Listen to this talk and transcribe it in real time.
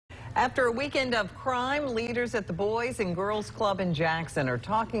After a weekend of crime, leaders at the Boys and Girls Club in Jackson are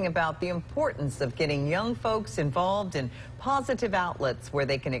talking about the importance of getting young folks involved in positive outlets where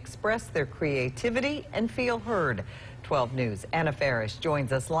they can express their creativity and feel heard. 12 News' Anna Ferris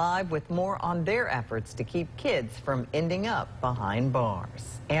joins us live with more on their efforts to keep kids from ending up behind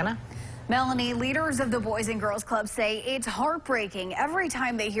bars. Anna? Melanie, leaders of the Boys and Girls Club say it's heartbreaking every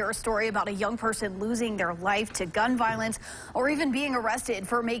time they hear a story about a young person losing their life to gun violence or even being arrested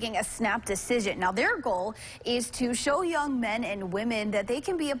for making a snap decision. Now, their goal is to show young men and women that they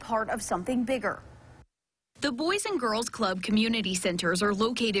can be a part of something bigger. The Boys and Girls Club community centers are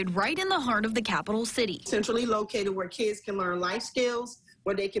located right in the heart of the capital city. Centrally located where kids can learn life skills,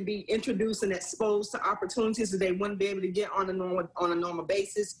 where they can be introduced and exposed to opportunities that they wouldn't be able to get on a normal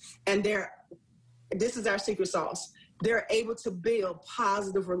basis. And this is our secret sauce. They're able to build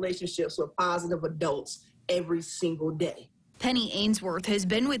positive relationships with positive adults every single day. Penny Ainsworth has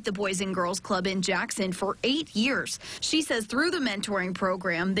been with the Boys and Girls Club in Jackson for 8 years. She says through the mentoring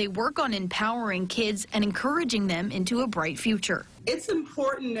program, they work on empowering kids and encouraging them into a bright future. It's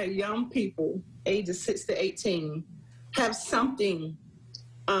important that young people, ages 6 to 18, have something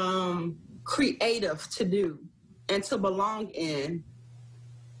creative to do and to belong in.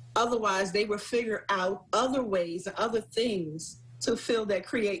 Otherwise, they will figure out other ways and other things to feel that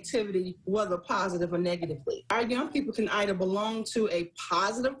creativity, whether positive or negatively. Our young people can either belong to a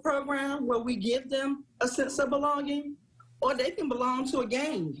positive program where we give them a sense of belonging, or they can belong to a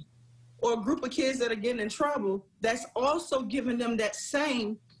gang or a group of kids that are getting in trouble that's also giving them that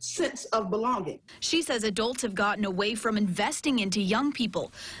same sense of belonging. She says adults have gotten away from investing into young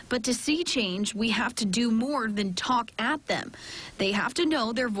people, but to see change, we have to do more than talk at them. They have to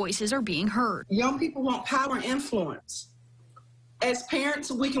know their voices are being heard. Young people want power and influence. As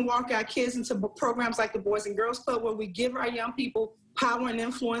parents, we can walk our kids into programs like the Boys and Girls Club where we give our young people power and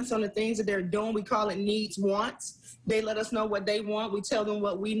influence on the things that they're doing. We call it needs, wants. They let us know what they want. We tell them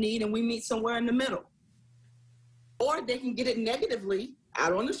what we need, and we meet somewhere in the middle. Or they can get it negatively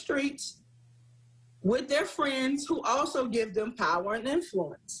out on the streets with their friends who also give them power and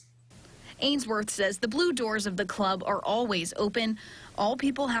influence. Ainsworth says the blue doors of the club are always open. All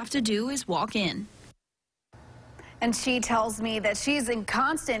people have to do is walk in. And she tells me that she's in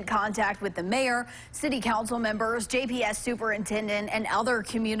constant contact with the mayor, city council members, JPS superintendent, and other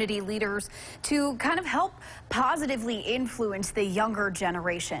community leaders to kind of help positively influence the younger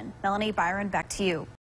generation. Melanie, Byron, back to you.